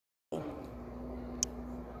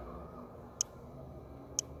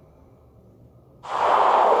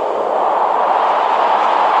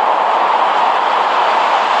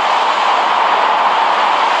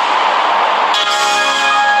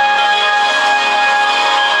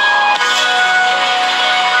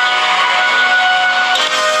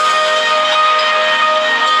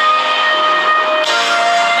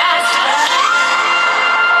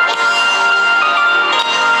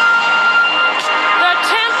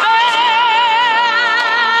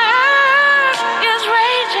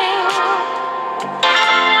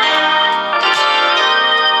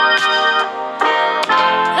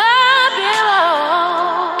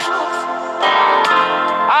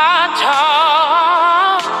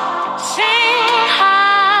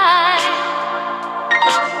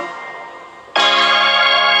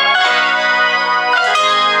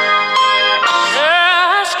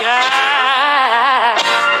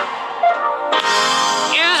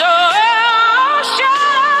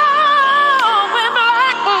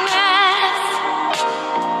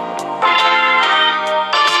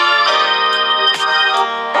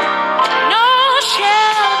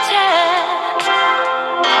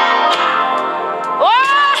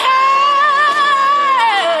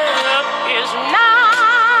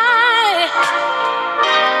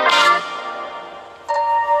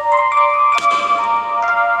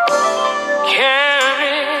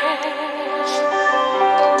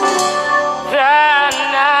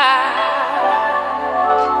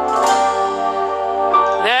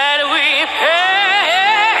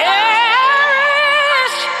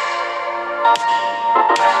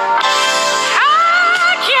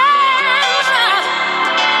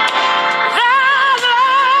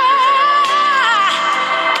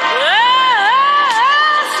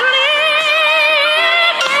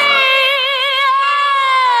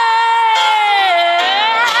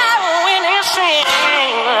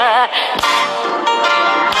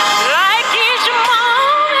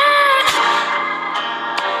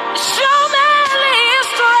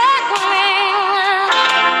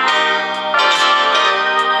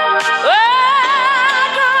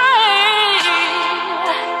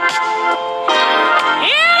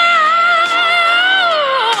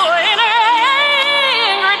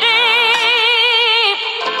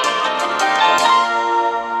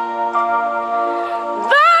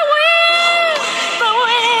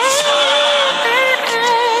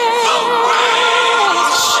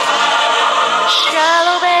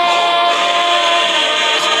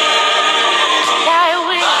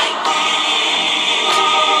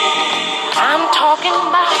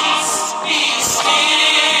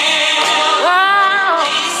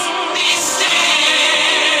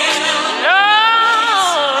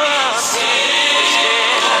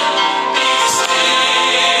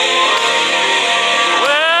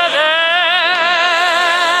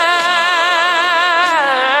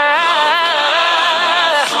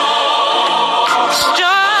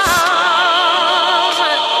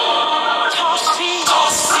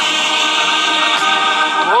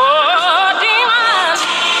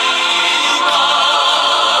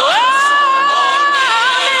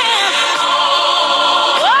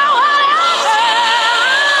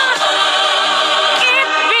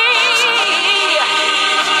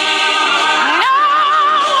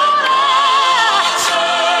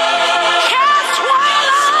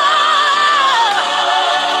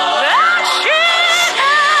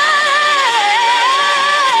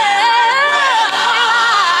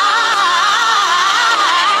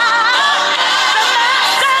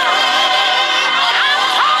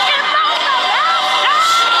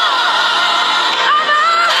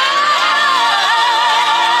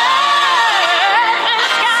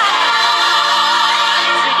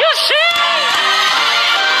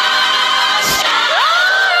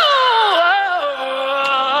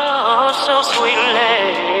so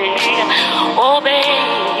sweetly. Obey.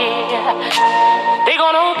 They're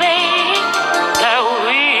gonna obey thy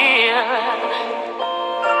will.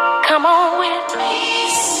 Come on with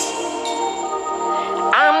peace.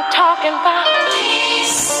 I'm talking about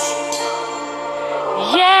peace.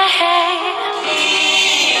 Yeah.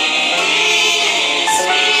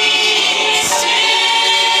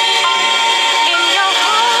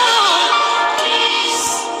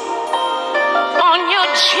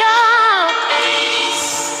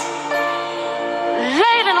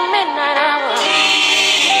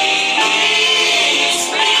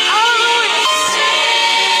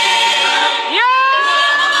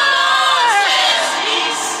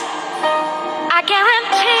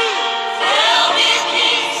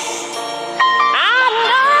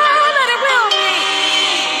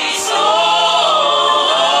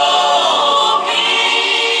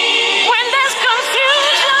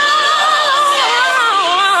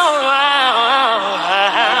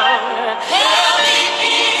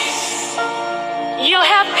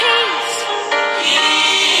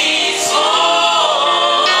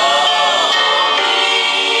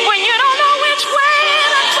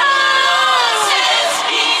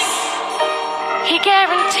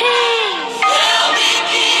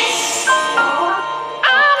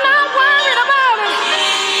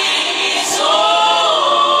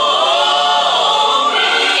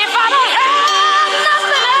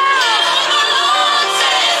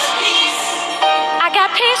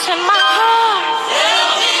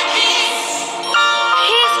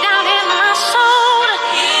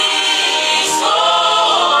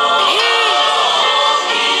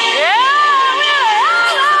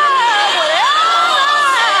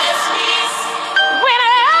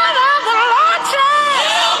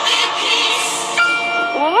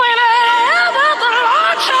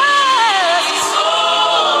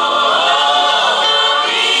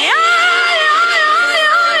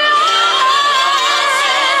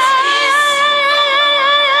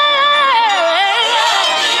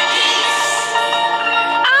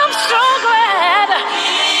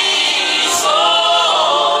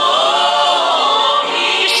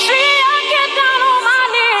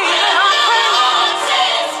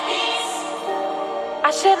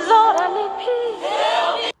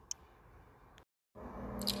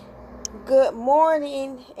 Good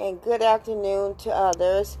morning and good afternoon to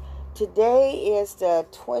others. Today is the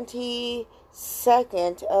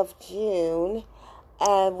 22nd of June,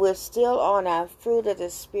 and we're still on our Fruit of the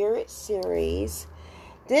Spirit series.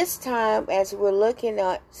 This time, as we're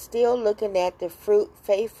still looking at the fruit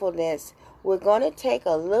faithfulness, we're going to take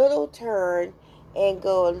a little turn and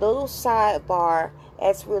go a little sidebar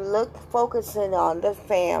as we're focusing on the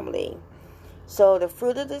family. So the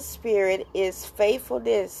fruit of the Spirit is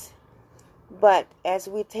faithfulness. But as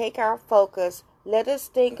we take our focus, let us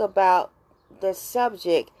think about the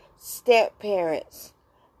subject, step parents,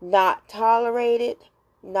 not tolerated,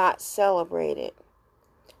 not celebrated.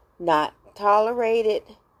 Not tolerated,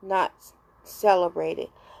 not celebrated.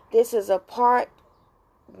 This is a part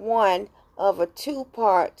 1 of a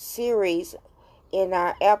 2-part series in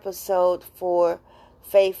our episode for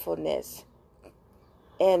faithfulness.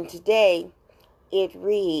 And today it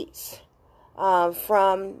reads,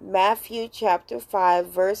 from Matthew chapter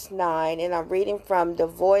 5 verse 9, and I'm reading from the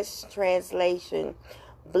Voice translation.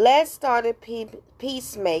 Blessed are the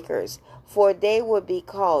peacemakers, for they will be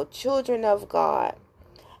called children of God.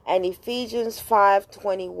 And Ephesians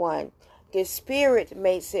 5:21, the Spirit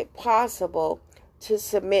makes it possible to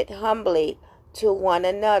submit humbly to one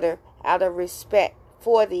another out of respect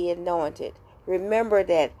for the anointed. Remember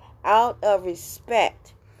that, out of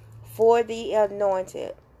respect for the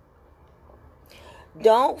anointed.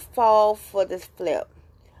 Don't fall for the flip.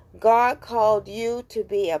 God called you to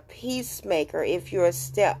be a peacemaker if you're a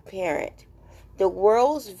step parent. The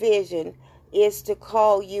world's vision is to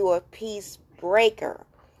call you a peace breaker,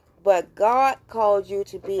 but God called you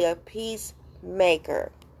to be a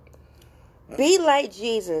peacemaker. Be like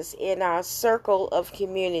Jesus in our circle of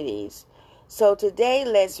communities. So today,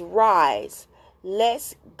 let's rise.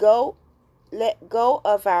 Let go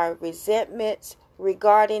of our resentments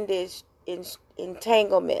regarding this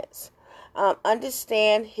entanglements.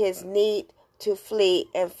 Understand his need to flee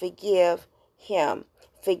and forgive him.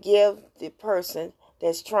 Forgive the person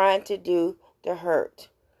that's trying to do the hurt.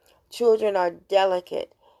 Children are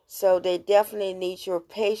delicate, so they definitely need your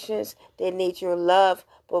patience. They need your love,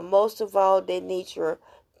 but most of all, they need your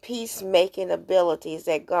peacemaking abilities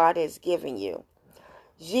that God has given you.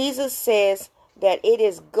 Jesus says that it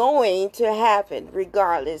is going to happen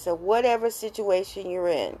regardless of whatever situation you're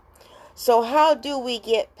in. So how do we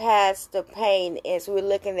get past the pain as we're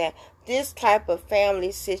looking at this type of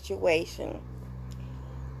family situation?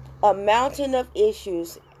 A mountain of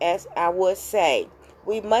issues, as I would say.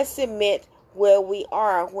 We must admit where we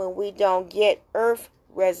are when we don't get earth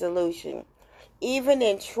resolution. Even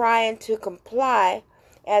in trying to comply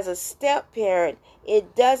as a step parent,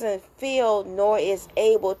 it doesn't feel nor is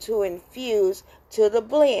able to infuse to the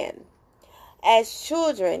blend. As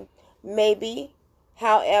children, maybe,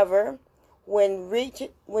 however, when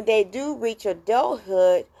they do reach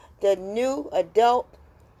adulthood, the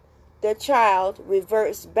child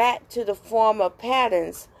reverts back to the former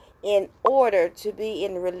patterns in order to be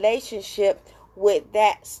in relationship with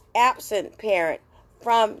that absent parent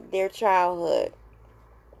from their childhood.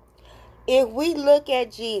 If we look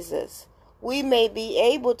at Jesus, we may be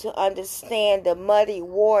able to understand the muddy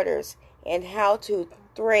waters and how to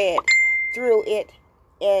thread through it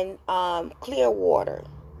in clear water.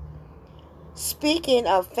 Speaking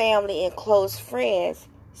of family and close friends,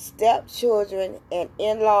 stepchildren and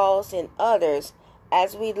in-laws and others,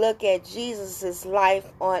 as we look at Jesus' life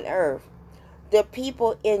on earth, the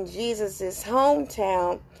people in Jesus'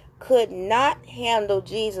 hometown could not handle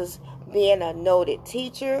Jesus being a noted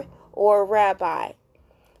teacher or a rabbi.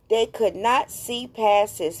 They could not see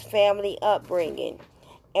past his family upbringing,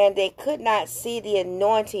 and they could not see the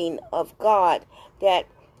anointing of God that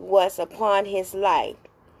was upon his life.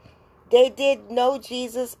 They did know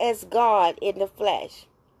Jesus as God in the flesh.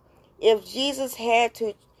 If Jesus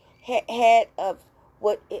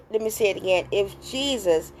If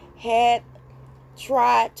Jesus had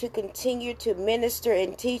tried to continue to minister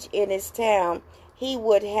and teach in his town, he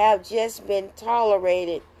would have just been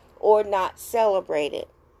tolerated or not celebrated.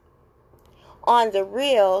 On the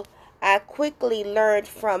real, I quickly learned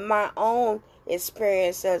from my own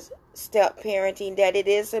experience as step parenting that it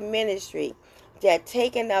is a ministry, that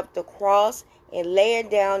taking up the cross and laying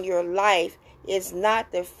down your life is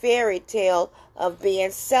not the fairy tale of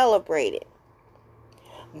being celebrated,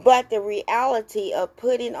 but the reality of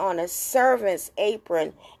putting on a servant's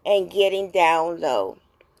apron and getting down low.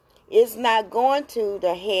 It's not going to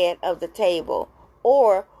the head of the table,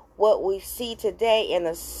 or what we see today in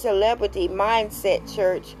a celebrity mindset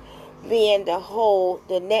church being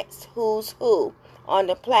the next who's who on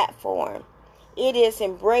the platform. It is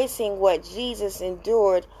embracing what Jesus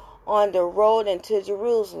endured on the road into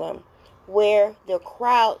Jerusalem, where the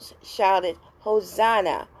crowds shouted,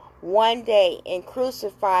 "Hosanna," one day and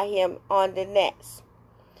crucify him on the next.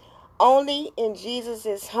 Only in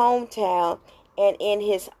Jesus' hometown and in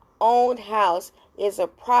his own house is a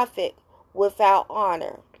prophet without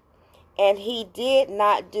honor. And he did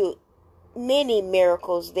not do many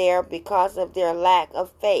miracles there because of their lack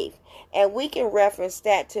of faith. And we can reference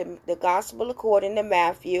that to the Gospel according to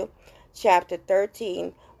Matthew, chapter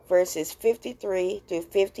 13, verses 53 through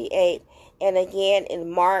 58. And again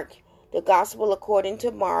in Mark, the Gospel according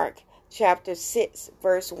to Mark, chapter 6,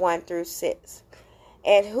 verse 1 through 6.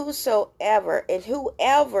 And whoever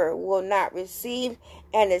will not receive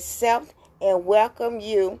and accept and welcome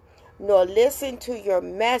you, nor listen to your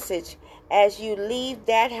message as you leave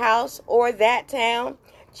that house or that town,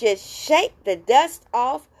 just shake the dust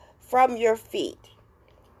off from your feet.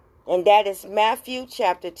 And that is Matthew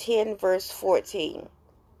chapter 10, verse 14.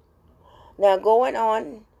 Now going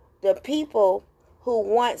on, the people who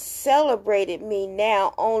once celebrated me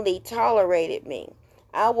now only tolerated me.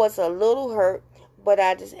 I was a little hurt, but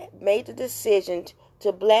I just made the decision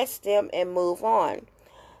to bless them and move on.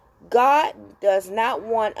 God does not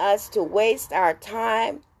want us to waste our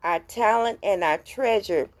time, our talent, and our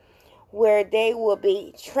treasure where they will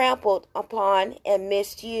be trampled upon and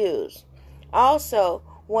misused. Also,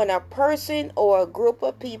 when a person or a group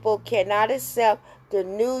of people cannot accept the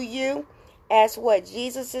new you as what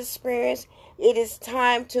Jesus experienced, it is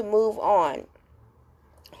time to move on.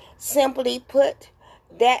 Simply put,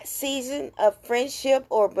 that season of friendship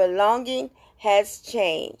or belonging has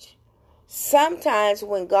changed. Sometimes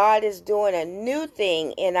when God is doing a new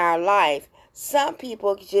thing in our life, some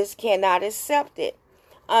people just cannot accept it.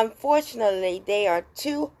 Unfortunately, they are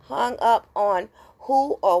too hung up on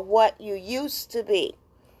who or what you used to be.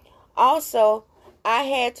 Also, I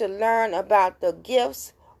had to learn about the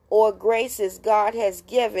gifts or graces God has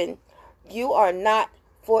given you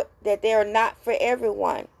that they are not for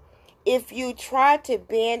everyone. If you try to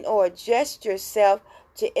bend or adjust yourself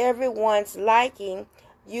to everyone's liking,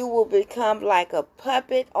 you will become like a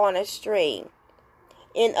puppet on a string.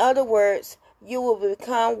 In other words, you will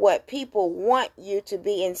become what people want you to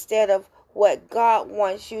be instead of what God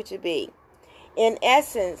wants you to be. In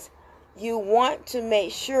essence, you want to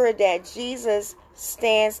make sure that Jesus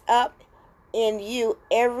stands up in you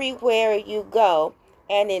everywhere you go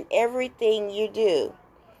and in everything you do.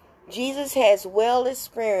 Jesus has well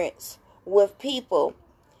experience with people.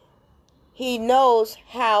 He knows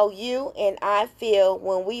how you and I feel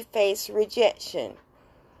when we face rejection.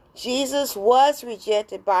 Jesus was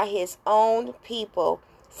rejected by his own people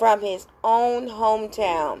from his own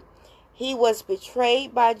hometown. He was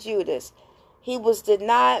betrayed by Judas. He was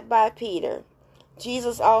denied by Peter.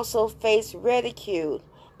 Jesus also faced ridicule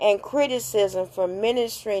and criticism for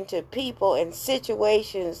ministering to people in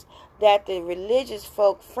situations that the religious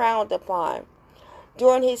folk frowned upon.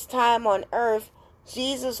 During his time on earth,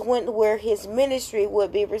 Jesus went where his ministry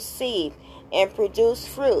would be received and produce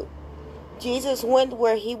fruit. Jesus went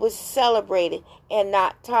where he was celebrated and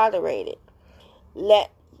not tolerated.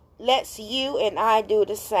 Let's you and I do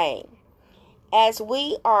the same. As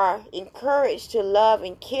we are encouraged to love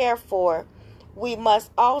and care for, we must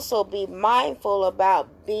also be mindful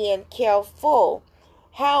about being careful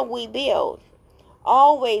how we build.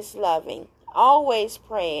 Always loving, always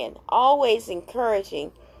praying, always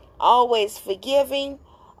encouraging, always forgiving,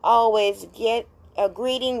 always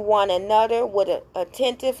greeting one another with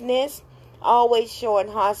attentiveness, always showing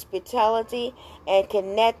hospitality and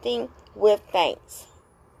connecting with thanks.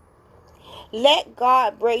 Let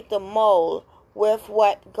God break the mold with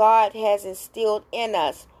what God has instilled in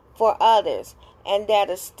us for others, and that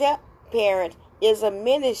a step-parent is a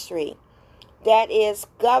ministry that is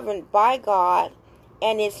governed by God,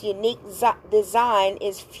 and its unique design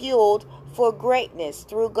is fueled for greatness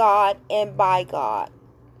through God and by God.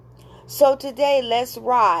 So today, let's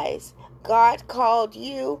rise. God called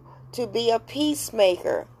you to be a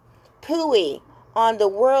peacemaker. Pooey on the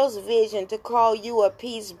world's vision to call you a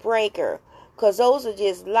peace breaker, because those are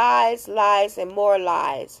just lies, lies, and more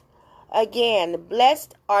lies. Again,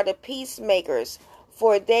 blessed are the peacemakers,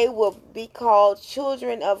 for they will be called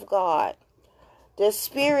children of God. The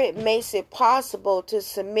Spirit makes it possible to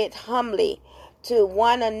submit humbly to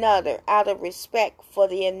one another out of respect for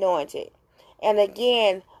the anointed. And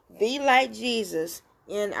again, be like Jesus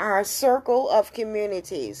in our circle of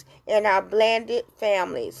communities, in our blended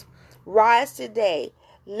families. Rise today.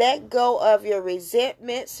 Let go of your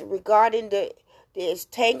resentments regarding the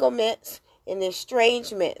entanglements and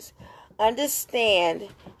estrangements. Understand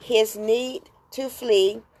his need to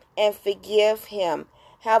flee and forgive him.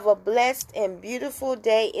 Have a blessed and beautiful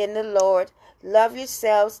day in the Lord. Love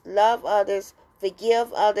yourselves, love others,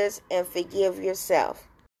 forgive others, and forgive yourself.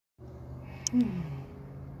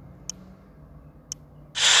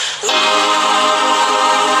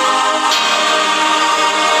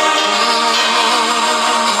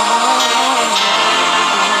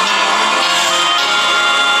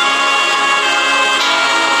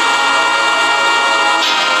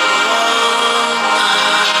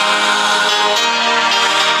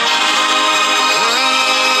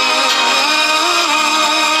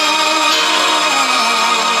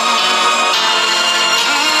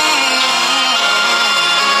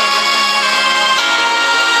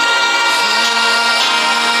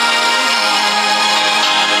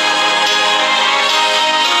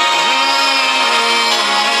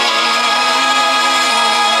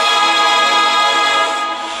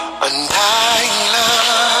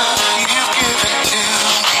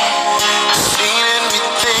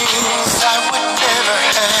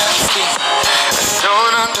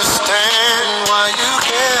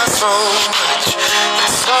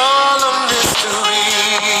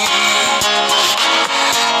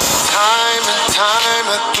 Time and time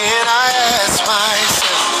again